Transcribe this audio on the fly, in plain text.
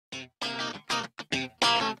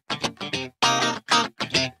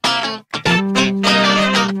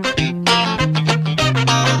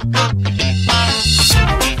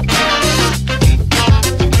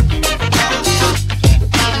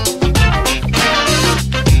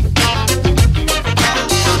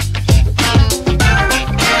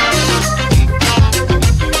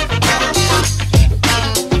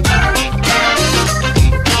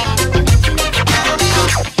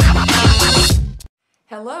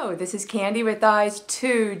Hello, this is Candy with Eyes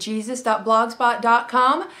to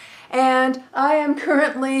Jesus.blogspot.com, and I am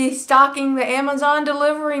currently stalking the Amazon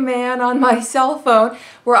delivery man on my cell phone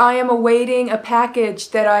where I am awaiting a package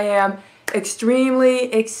that I am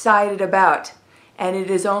extremely excited about, and it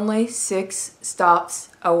is only 6 stops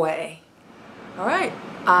away. Alright,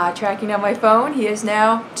 tracking on my phone, he is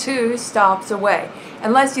now 2 stops away.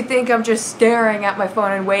 Unless you think I'm just staring at my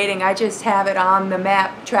phone and waiting, I just have it on the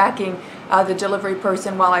map tracking the delivery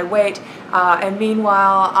person while I wait, and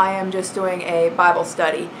meanwhile I am just doing a Bible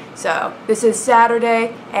study. So this is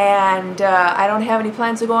Saturday, and I don't have any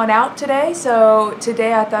plans of going out today, so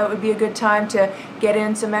today I thought it would be a good time to get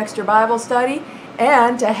in some extra Bible study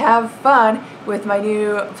and to have fun with my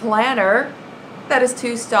new planner that is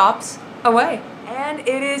 2 stops away. And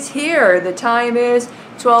it is here. The time is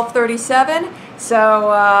 12:37,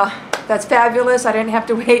 so that's fabulous. I didn't have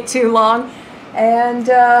to wait too long, and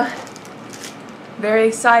very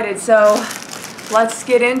excited. So let's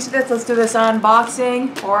get into this. Let's do this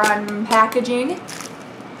unboxing or unpackaging.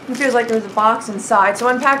 It feels like there's a box inside, so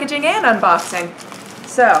unpackaging and unboxing.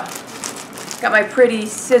 So, got my pretty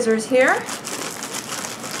scissors here.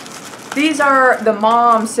 These are the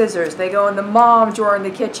mom scissors. They go in the mom drawer in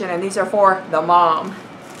the kitchen, and these are for the mom.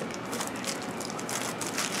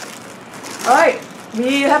 Alright,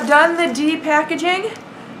 we have done the depackaging,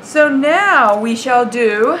 so now we shall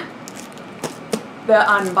do the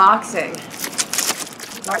unboxing.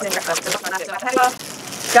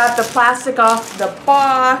 Got the plastic off the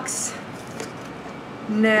box.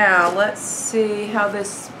 Now, let's see how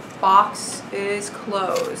this box is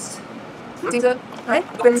closed. Alright,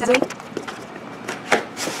 open sesame.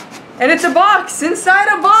 And it's a box inside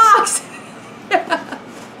a box!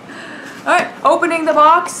 Alright, opening the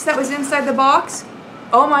box that was inside the box.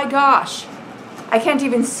 Oh my gosh. I can't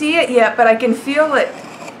even see it yet, but I can feel it,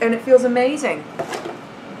 and it feels amazing.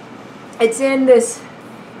 It's in this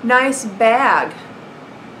nice bag.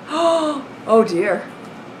 Oh dear.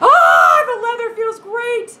 Ah, the leather feels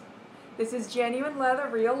great! This is genuine leather,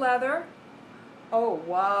 real leather. Oh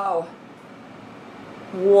wow.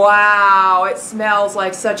 Wow, it smells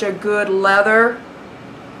like such a good leather.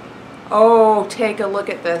 Oh, take a look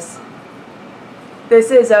at this.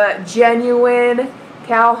 This is a genuine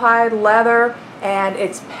cowhide leather, and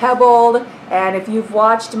it's pebbled, and if you've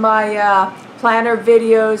watched my planner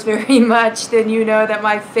videos very much, then you know that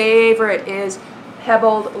my favorite is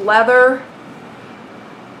pebbled leather.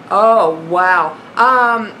 Oh, wow.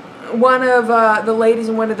 One of the ladies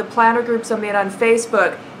in one of the planner groups I'm in on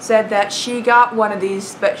Facebook said that she got one of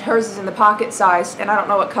these, but hers is in the pocket size, and I don't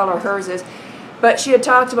know what color hers is. But she had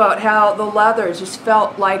talked about how the leather just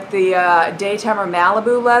felt like the Daytimer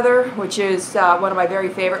Malibu leather, which is one of my very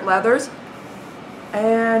favorite leathers.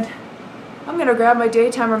 And I'm going to grab my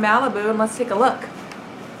Daytimer Malibu and let's take a look.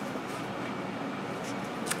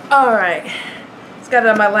 Alright, it's got it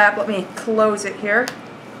on my lap. Let me close it here.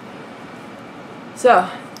 So,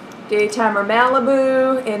 Daytimer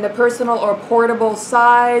Malibu in the personal or portable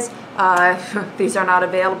size. These are not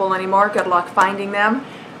available anymore. Good luck finding them.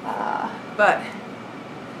 But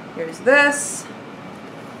here's this,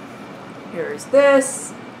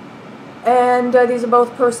 and these are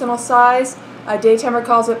both personal size. Daytimer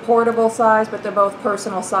calls it portable size, but they're both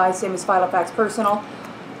personal size, same as Filofax Personal.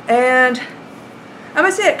 And I'm going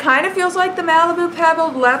to say it kind of feels like the Malibu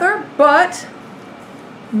pebbled leather, but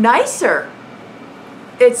nicer.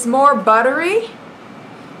 It's more buttery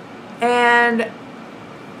and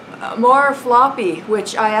more floppy,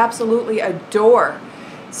 which I absolutely adore.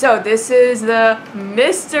 So this is the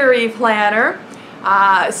mystery planner.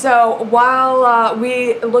 So while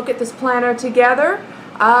we look at this planner together,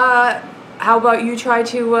 how about you try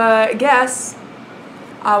to guess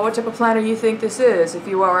what type of planner you think this is, if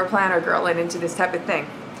you are a planner girl and into this type of thing.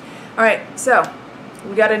 Alright, so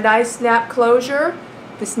we got a nice snap closure.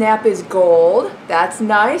 The snap is gold. That's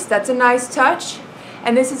nice. That's a nice touch.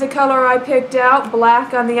 And this is a color I picked out,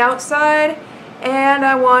 black on the outside, and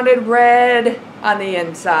I wanted red on the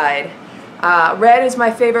inside. Red is my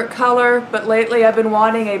favorite color, but lately I've been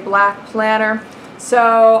wanting a black planner,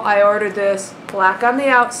 so I ordered this black on the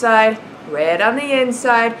outside, red on the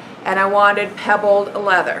inside, and I wanted pebbled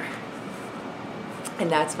leather. And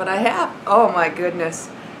that's what I have. Oh my goodness.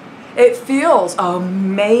 It feels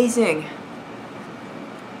amazing.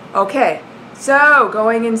 Okay, so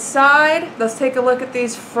going inside, let's take a look at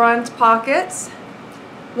these front pockets.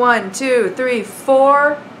 1, 2, 3,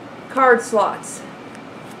 4 card slots.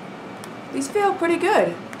 These feel pretty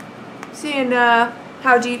good. Seeing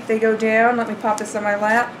how deep they go down. Let me pop this on my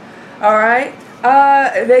lap. Alright,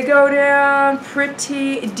 they go down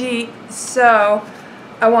pretty deep, so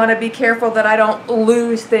I want to be careful that I don't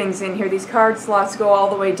lose things in here. These card slots go all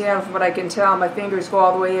the way down from what I can tell. My fingers go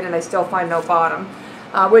all the way in and I still find no bottom,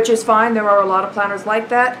 which is fine. There are a lot of planners like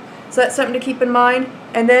that. So that's something to keep in mind.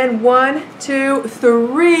 And then 1, 2,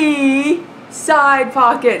 3 side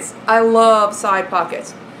pockets. I love side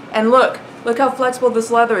pockets. And look how flexible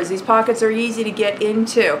this leather is. These pockets are easy to get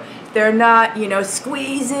into. They're not, you know,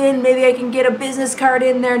 squeeze in, maybe I can get a business card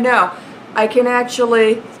in there. No, I can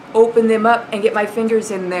actually open them up and get my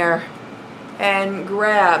fingers in there and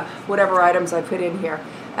grab whatever items I put in here.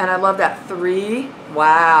 And I love that. 3.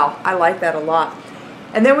 Wow, I like that a lot.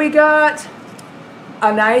 And then we got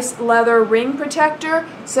a nice leather ring protector.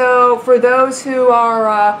 So for those who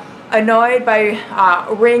are annoyed by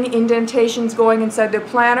ring indentations going inside their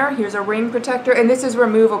planner, here's a ring protector, and this is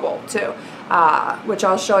removable too, which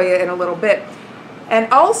I'll show you in a little bit.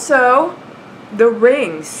 And also the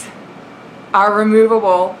rings are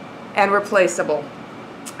removable and replaceable.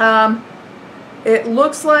 It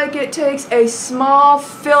looks like it takes a small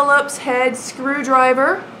Phillips head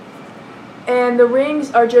screwdriver, and the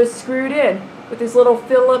rings are just screwed in with these little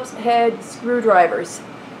Phillips head screwdrivers.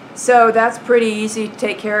 So that's pretty easy to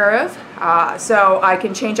take care of. So I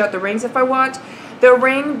can change out the rings if I want. The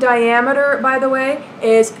ring diameter, by the way,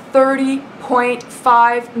 is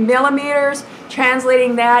 30.5 millimeters.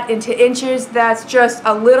 Translating that into inches, that's just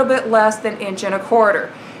a little bit less than 1.25 inches.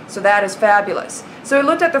 So that is fabulous. So we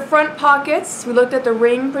looked at the front pockets, we looked at the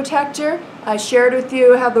ring protector. I shared with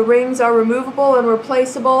you how the rings are removable and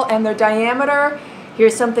replaceable and their diameter.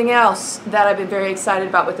 Here's something else that I've been very excited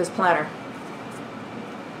about with this planner.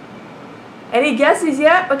 Any guesses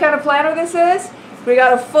yet what kind of planner this is? We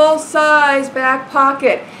got a full-size back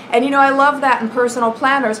pocket. And you know, I love that in personal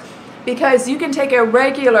planners because you can take a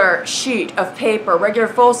regular sheet of paper, regular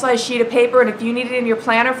full-size sheet of paper, and if you need it in your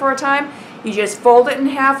planner for a time, you just fold it in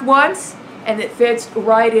half once and it fits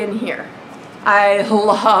right in here. I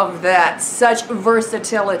love that. Such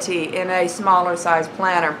versatility in a smaller size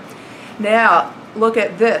planner. Now, look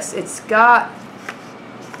at this. It's got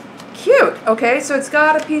cute. Okay, so it's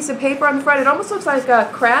got a piece of paper on the front. It almost looks like a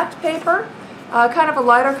craft paper, kind of a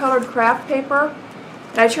lighter colored craft paper.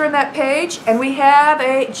 And I turn that page and we have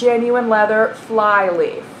a genuine leather fly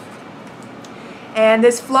leaf. And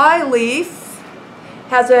this fly leaf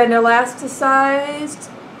has an elasticized,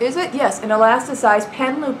 is it? Yes, an elasticized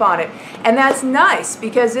pen loop on it. And that's nice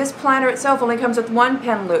because this planner itself only comes with one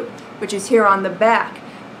pen loop, which is here on the back.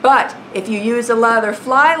 But if you use a leather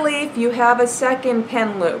fly leaf, you have a second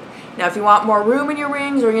pen loop. Now if you want more room in your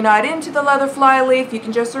rings or you're not into the leather fly leaf, you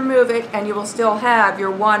can just remove it and you will still have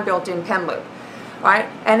your one built-in pen loop. All right?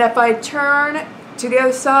 And if I turn to the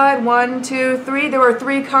other side, 1, 2, 3, there are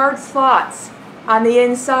 3 card slots on the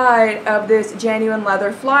inside of this genuine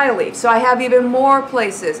leather fly leaf. So I have even more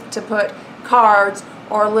places to put cards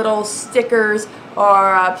or little stickers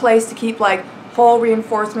or a place to keep like hole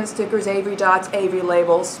reinforcement stickers, Avery dots, Avery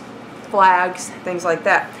labels, flags, things like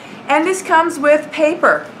that. And this comes with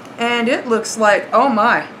paper. And it looks like, oh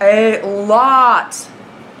my, a lot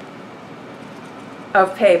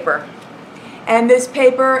of paper. And this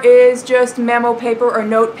paper is just memo paper or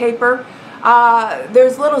note paper.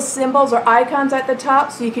 There's little symbols or icons at the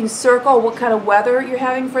top so you can circle what kind of weather you're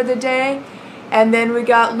having for the day. And then we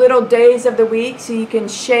got little days of the week so you can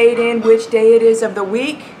shade in which day it is of the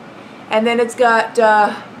week. And then it's got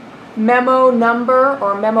memo number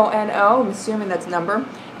or memo NO, I'm assuming that's number.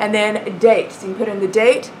 And then date, so you can put in the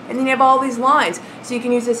date, and then you have all these lines. So you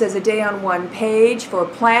can use this as a day on one page for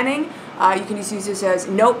planning. You can just use this as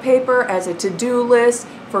note paper, as a to-do list,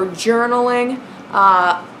 for journaling.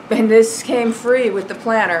 And this came free with the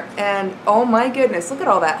planner. And oh my goodness, look at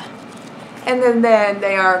all that. And then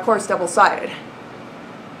they are, of course, double-sided.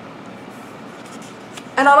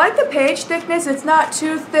 And I like the page thickness. It's not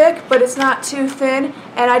too thick, but it's not too thin.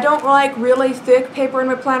 And I don't like really thick paper in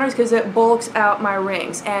my planners because it bulks out my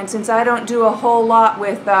rings. And since I don't do a whole lot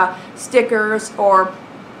with stickers or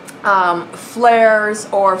flares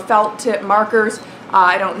or felt tip markers,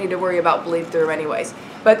 I don't need to worry about bleed through anyways.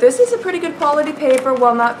 But this is a pretty good quality paper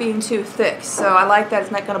while not being too thick. So I like that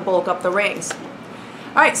it's not going to bulk up the rings.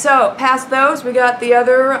 Alright, so past those, we got the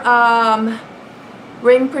other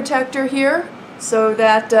ring protector here. So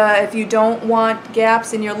that if you don't want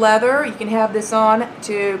gaps in your leather, you can have this on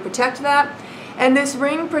to protect that. And this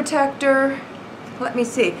ring protector, let me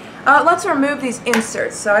see. Let's remove these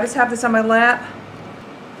inserts. So I just have this on my lap.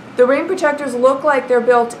 The ring protectors look like they're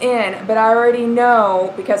built in, but I already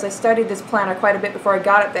know, because I studied this planner quite a bit before I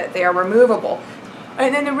got it, that they are removable.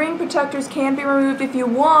 And then the ring protectors can be removed if you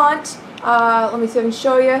want. Let me see if I can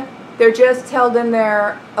show you. They're just held in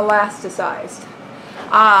there elasticized.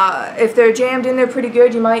 If they're jammed in there pretty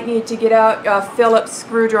good, you might need to get out a Phillips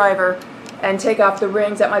screwdriver and take off the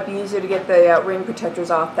rings. That might be easier to get the ring protectors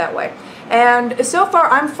off that way. And so far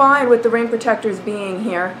I'm fine with the ring protectors being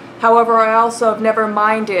here. However, I also have never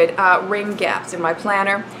minded ring gaps in my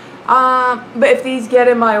planner. But if these get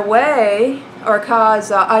in my way or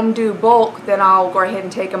cause undue bulk, then I'll go ahead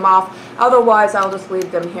and take them off. Otherwise, I'll just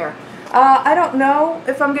leave them here. I don't know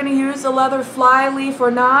if I'm going to use a leather flyleaf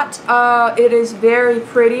or not. It is very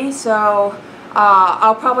pretty, so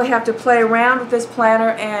I'll probably have to play around with this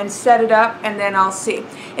planner and set it up, and then I'll see.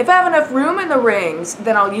 If I have enough room in the rings,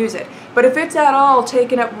 then I'll use it. But if it's at all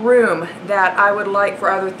taking up room that I would like for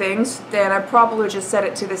other things, then I'd probably just set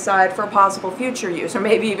it to the side for possible future use, or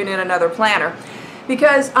maybe even in another planner.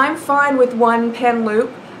 Because I'm fine with one pen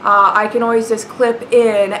loop. I can always just clip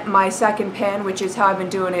in my second pen, which is how I've been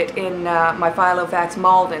doing it in my Filofax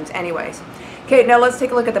Maldens anyways. Okay, now let's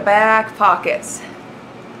take a look at the back pockets.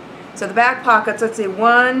 So the back pockets, let's see,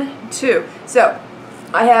 1, 2. So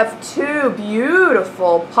I have 2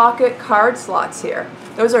 beautiful pocket card slots here.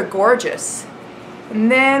 Those are gorgeous. And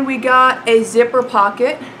then we got a zipper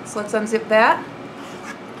pocket. So let's unzip that.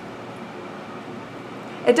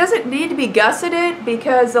 It doesn't need to be gusseted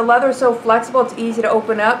because the leather is so flexible, it's easy to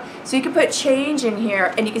open up. So you can put change in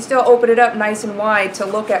here and you can still open it up nice and wide to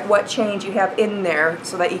look at what change you have in there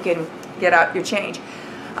so that you can get out your change.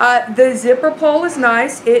 The zipper pull is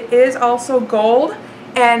nice. It is also gold,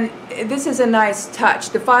 and this is a nice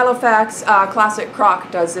touch. The Filofax Classic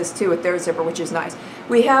Croc does this too with their zipper, which is nice.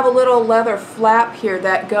 We have a little leather flap here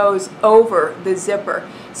that goes over the zipper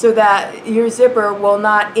so that your zipper will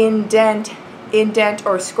not indent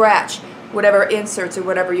or scratch whatever inserts or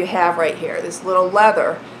whatever you have right here. This little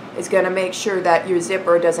leather is going to make sure that your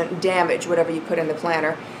zipper doesn't damage whatever you put in the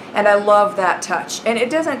planner. And I love that touch. And it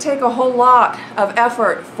doesn't take a whole lot of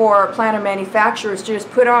effort for planner manufacturers to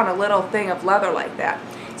just put on a little thing of leather like that.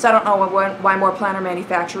 So I don't know why more planner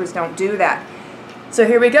manufacturers don't do that. So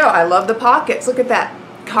here we go. I love the pockets. Look at that.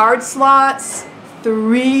 Card slots,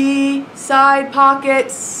 3 side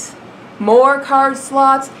pockets, more card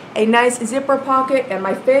slots, a nice zipper pocket, and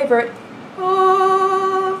my favorite,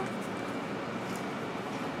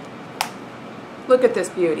 look at this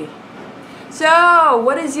beauty. So,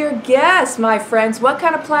 what is your guess, my friends? What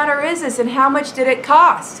kind of planner is this and how much did it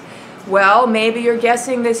cost? Well, maybe you're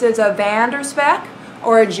guessing this is a Vanderspec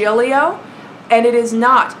or a Gillio, and it is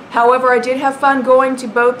not. However, I did have fun going to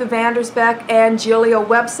both the Vanderspec and Gillio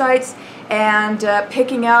websites and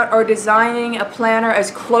picking out or designing a planner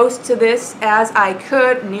as close to this as I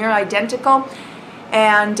could, near identical.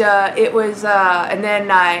 And it was, and then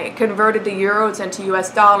I converted the euros into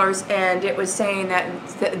US dollars, and it was saying that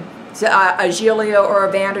a Gillio or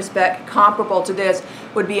a Vanderspec comparable to this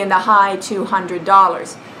would be in the high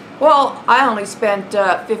 $200. Well, I only spent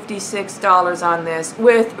 $56 on this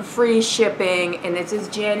with free shipping, and this is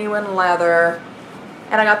genuine leather,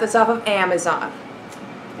 and I got this off of Amazon.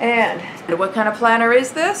 And what kind of planner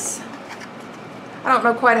is this? I don't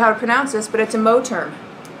know quite how to pronounce this, but it's a Moterm.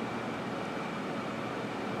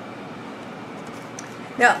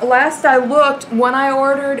 Now, last I looked, when I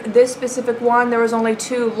ordered this specific one, there was only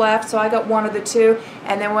 2 left, so I got one of the 2.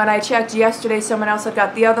 And then when I checked yesterday, someone else had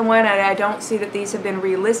got the other one, and I don't see that these have been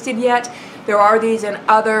relisted yet. There are these in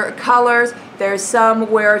other colors. There's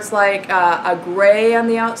some where it's like a gray on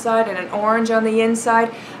the outside and an orange on the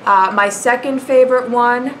inside. My second favorite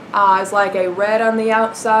one is like a red on the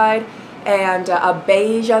outside and a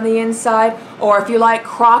beige on the inside. Or if you like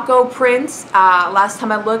Croco prints, last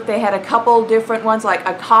time I looked they had a couple different ones, like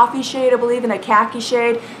a coffee shade I believe and a khaki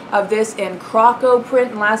shade of this in Croco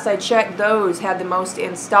print, and last I checked those had the most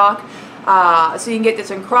in stock. So you can get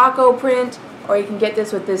this in Croco print, or you can get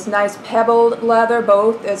this with this nice pebbled leather.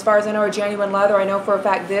 Both, as far as I know, are genuine leather. I know for a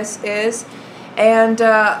fact this is. And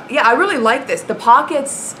yeah, I really like this. The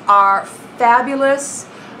pockets are fabulous.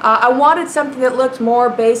 I wanted something that looked more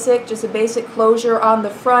basic, just a basic closure on the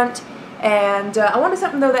front, and I wanted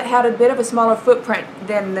something though that had a bit of a smaller footprint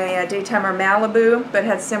than the Daytimer Malibu, but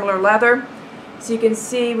had similar leather. So you can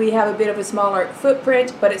see we have a bit of a smaller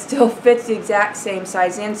footprint, but it still fits the exact same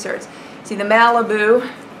size inserts. See, the Malibu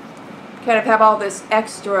kind of have all this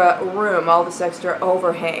extra room, all this extra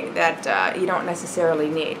overhang that you don't necessarily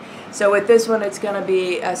need. So with this one, it's going to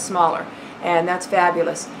be smaller, and that's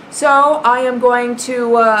fabulous. So I am going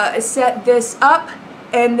to set this up,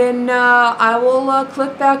 and then I will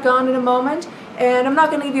click back on in a moment. And I'm not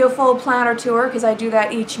going to give you a full planner tour because I do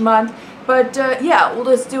that each month. But yeah, we'll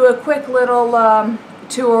just do a quick little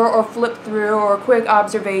tour or flip through or a quick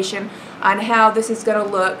observation on how this is going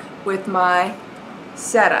to look with my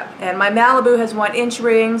setup. And my Malibu has 1-inch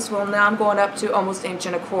rings. Well, now I'm going up to almost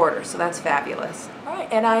 1.25 inches, so that's fabulous. Alright,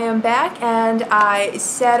 and I am back, and I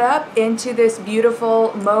set up into this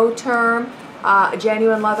beautiful Moterm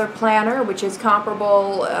genuine leather planner, which is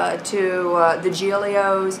comparable to the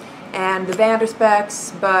Giglios and the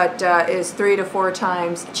Vanderspecs, but is 3 to 4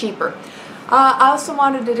 times cheaper. I also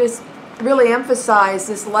wanted to just really emphasize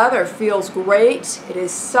this leather feels great. It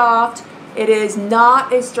is soft. It is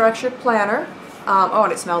not a structured planner. Oh,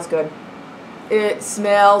 and it smells good. It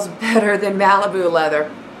smells better than Malibu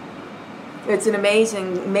leather. It's an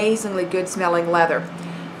amazingly good smelling leather.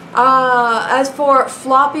 As for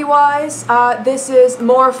floppy wise, this is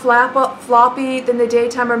more floppy than the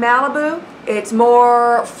Daytimer Malibu. It's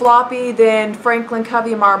more floppy than Franklin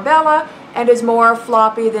Covey Marbella, and is more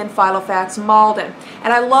floppy than Filofax Malden.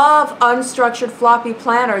 And I love unstructured floppy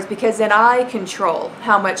planners because then I control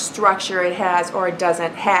how much structure it has or it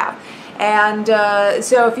doesn't have. And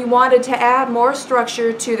so if you wanted to add more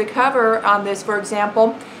structure to the cover on this, for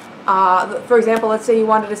example, let's say you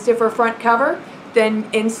wanted a stiffer front cover, then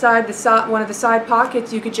inside the one of the side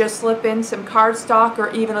pockets you could just slip in some cardstock or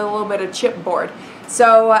even a little bit of chipboard.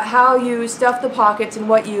 So how you stuff the pockets and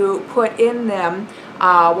what you put in them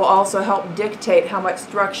will also help dictate how much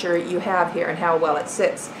structure you have here and how well it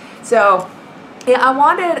sits. So yeah, I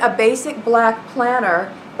wanted a basic black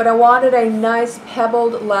planner, but I wanted a nice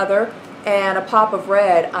pebbled leather and a pop of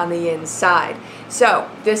red on the inside. So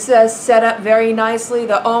this is set up very nicely.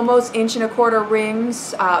 The almost 1.25 inch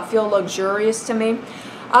rings feel luxurious to me.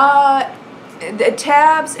 The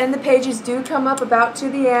tabs and the pages do come up about to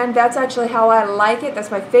the end. That's actually how I like it.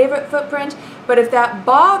 That's my favorite footprint. But if that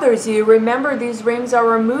bothers you, remember these rings are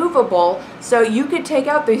removable, so you could take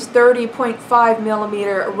out these 30.5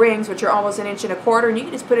 millimeter rings, which are almost 1.25 inches, and you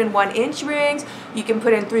can just put in 1-inch rings. You can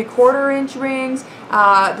put in 3/4 inch rings.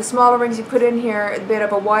 The smaller rings you put in here, a bit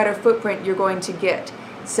of a wider footprint you're going to get.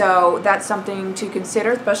 So that's something to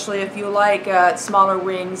consider, especially if you like smaller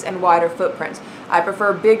rings and wider footprints. I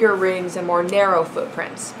prefer bigger rings and more narrow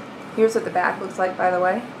footprints. Here's what the back looks like, by the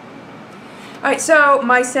way. Alright, so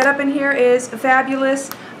my setup in here is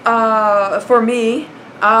fabulous for me.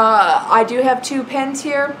 I do have 2 pens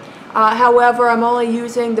here. However, I'm only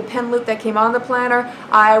using the pen loop that came on the planner.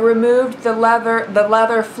 I removed the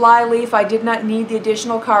leather fly leaf. I did not need the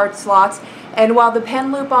additional card slots. And while the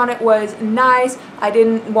pen loop on it was nice, I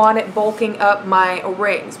didn't want it bulking up my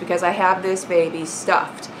rings because I have this baby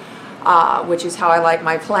stuffed, which is how I like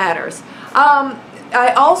my planners.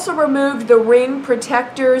 I also removed the ring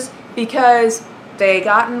protectors because they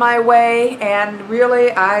got in my way, and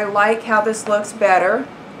really I like how this looks better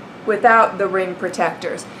without the ring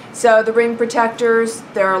protectors. So the ring protectors,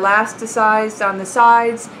 they're elasticized on the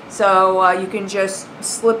sides, so you can just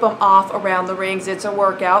slip them off around the rings. It's a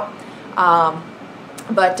workout.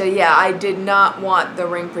 Yeah, I did not want the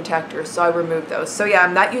ring protectors, so I removed those. So yeah,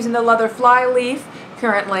 I'm not using the leather fly leaf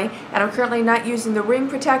currently, and I'm currently not using the ring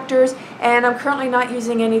protectors, and I'm currently not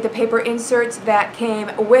using any of the paper inserts that came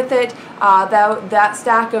with it. That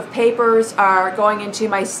stack of papers are going into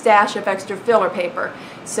my stash of extra filler paper.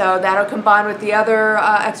 So that'll combine with the other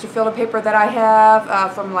extra filler paper that I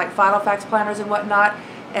have from like Filofax planners and whatnot.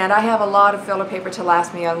 And I have a lot of filler paper to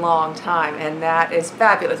last me a long time, and that is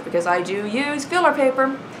fabulous because I do use filler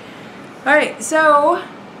paper. Alright, so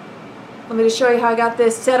let me just show you how I got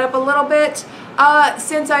this set up a little bit.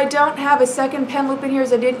 Since I don't have a second pen loop in here,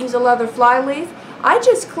 as I didn't use a leather fly leaf, I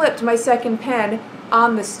just clipped my second pen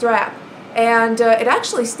on the strap. And it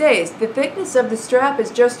actually stays. The thickness of the strap is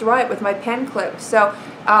just right with my pen clip, so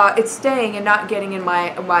it's staying and not getting in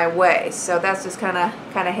my way. So that's just kind of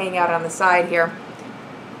hang out on the side here.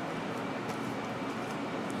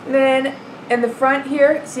 Then in the front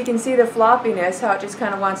here, so you can see the floppiness, how it just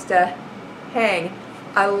kind of wants to hang.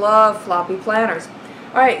 I love floppy planners.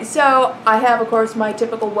 Alright, so I have, of course, my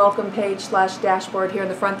typical welcome page / dashboard here in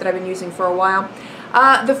the front that I've been using for a while.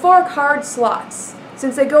 The 4 card slots,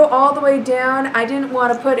 since they go all the way down, I didn't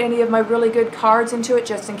want to put any of my really good cards into it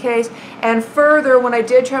just in case. And further, when I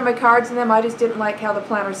did try my cards in them, I just didn't like how the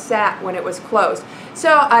planner sat when it was closed.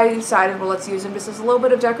 So I decided, well, let's use them just as a little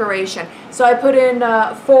bit of decoration. So I put in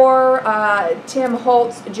 4 Tim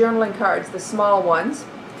Holtz journaling cards, the small ones.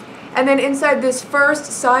 And then inside this first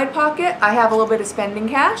side pocket, I have a little bit of spending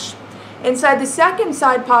cash. Inside the second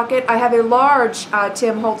side pocket, I have a large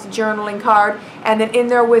Tim Holtz journaling card, and then in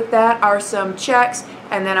there with that are some checks,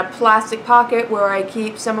 and then a plastic pocket where I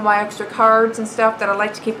keep some of my extra cards and stuff that I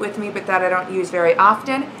like to keep with me but that I don't use very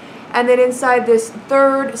often. And then inside this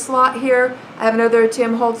third slot here, I have another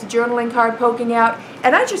Tim Holtz journaling card poking out.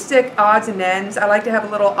 And I just stick odds and ends. I like to have a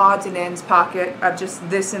little odds and ends pocket of just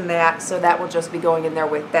this and that, so that will just be going in there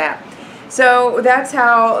with that. So that's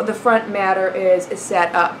how the front matter is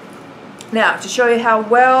set up. Now, to show you how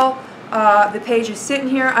well the pages sit in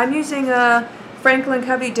here, I'm using Franklin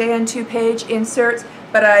Covey Day and 2 page inserts,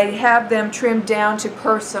 but I have them trimmed down to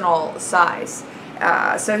personal size.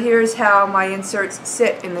 So here's how my inserts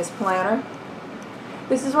sit in this planner.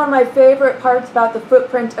 This is one of my favorite parts about the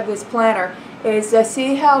footprint of this planner, is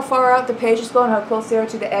see how far out the pages go and how close they are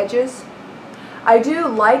to the edges? I do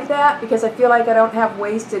like that because I feel like I don't have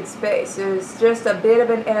wasted space. There's just a bit of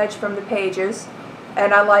an edge from the pages,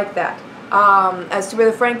 and I like that. As to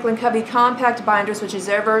the Franklin Covey compact binders, which is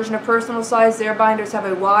their version of personal size, their binders have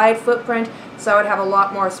a wide footprint, so I would have a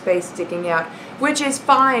lot more space sticking out, which is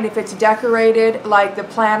fine if it's decorated like the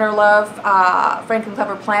Planner Love, Franklin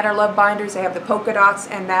Covey Planner Love binders. They have the polka dots,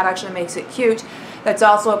 and that actually makes it cute. That's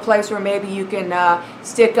also a place where maybe you can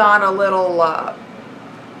stick on a little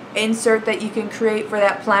insert that you can create for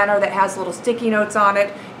that planner that has little sticky notes on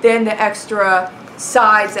it, then the extra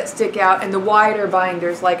sides that stick out, and the wider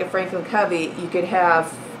binders like a Franklin Covey, you could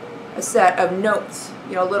have a set of notes,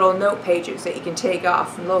 you know, little note pages that you can take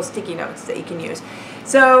off, and little sticky notes that you can use.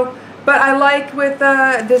 So, but I like with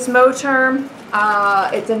this Moterm,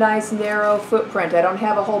 it's a nice narrow footprint. I don't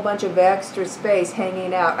have a whole bunch of extra space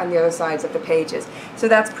hanging out on the other sides of the pages. So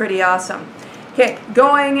that's pretty awesome. Okay,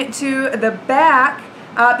 going to the back,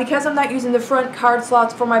 because I'm not using the front card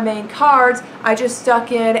slots for my main cards, I just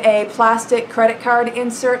stuck in a plastic credit card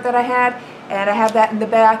insert that I had, and I have that in the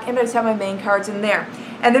back, and I just have my main cards in there.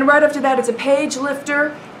 And then right after that, it's a page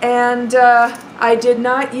lifter, and I did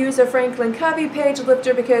not use a Franklin Covey page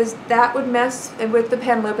lifter because that would mess with the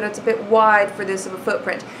pen loop, and it's a bit wide for this of a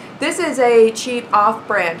footprint. This is a cheap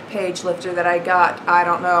off-brand page lifter that I got, I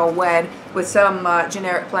don't know when, with some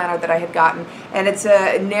generic planner that I had gotten, and it's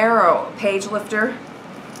a narrow page lifter.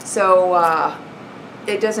 So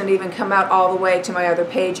it doesn't even come out all the way to my other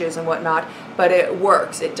pages and whatnot, but it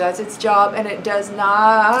works. It does its job, and it does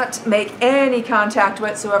not make any contact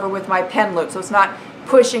whatsoever with my pen loop, so it's not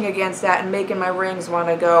pushing against that and making my rings want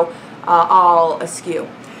to go all askew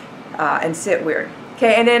and sit weird.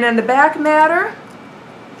 Okay, and then in the back matter,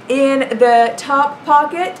 in the top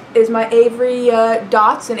pocket is my Avery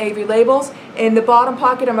dots and Avery labels. In the bottom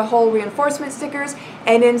pocket are my whole reinforcement stickers,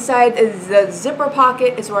 and inside the zipper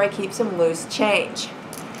pocket is where I keep some loose change.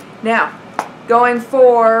 Now, going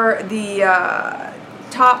for the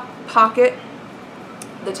top pocket,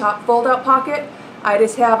 the top fold-out pocket, I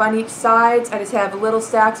just have on each side, I just have little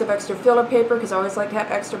stacks of extra filler paper because I always like to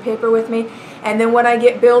have extra paper with me. And then when I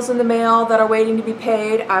get bills in the mail that are waiting to be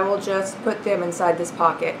paid, I will just put them inside this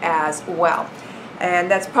pocket as well.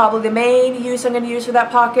 And that's probably the main use I'm going to use for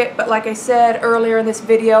that pocket. But like I said earlier in this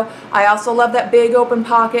video, I also love that big open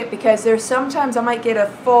pocket because there's sometimes I might get a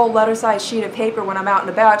full letter-size sheet of paper when I'm out and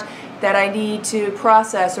about that I need to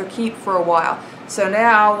process or keep for a while. So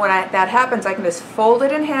now when that happens, I can just fold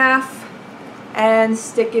it in half and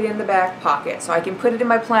stick it in the back pocket. So I can put it in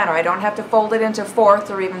my planner. I don't have to fold it into fourths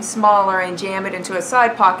or even smaller and jam it into a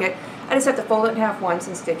side pocket. I just have to fold it in half once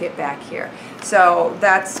and stick it back here. So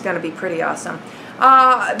that's going to be pretty awesome.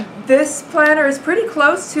 This planner is pretty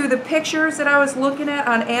close to the pictures that I was looking at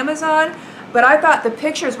on Amazon, but I thought the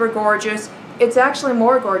pictures were gorgeous. It's actually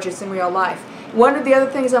more gorgeous in real life. One of the other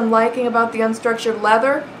things I'm liking about the unstructured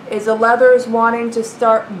leather is the leather is wanting to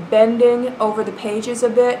start bending over the pages a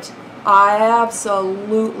bit. I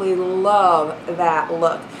absolutely love that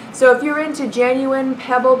look. So if you're into genuine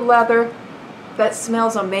pebbled leather that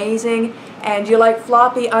smells amazing, and you like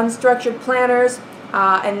floppy unstructured planners,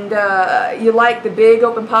 and you like the big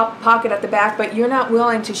open pocket at the back, but you're not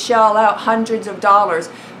willing to shell out hundreds of dollars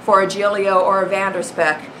for a Giglio or a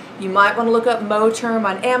Vanderspec, you might want to look up Moterm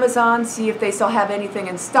on Amazon, see if they still have anything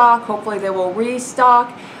in stock. Hopefully they will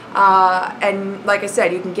restock. And like I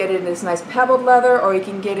said, you can get it in this nice pebbled leather, or you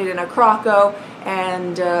can get it in a Croco,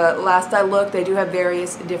 and last I looked, they do have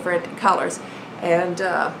various different colors. And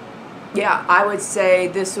yeah, I would say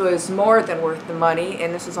this was more than worth the money,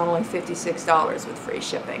 and this was only $56 with free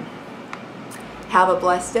shipping. Have a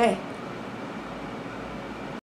blessed day.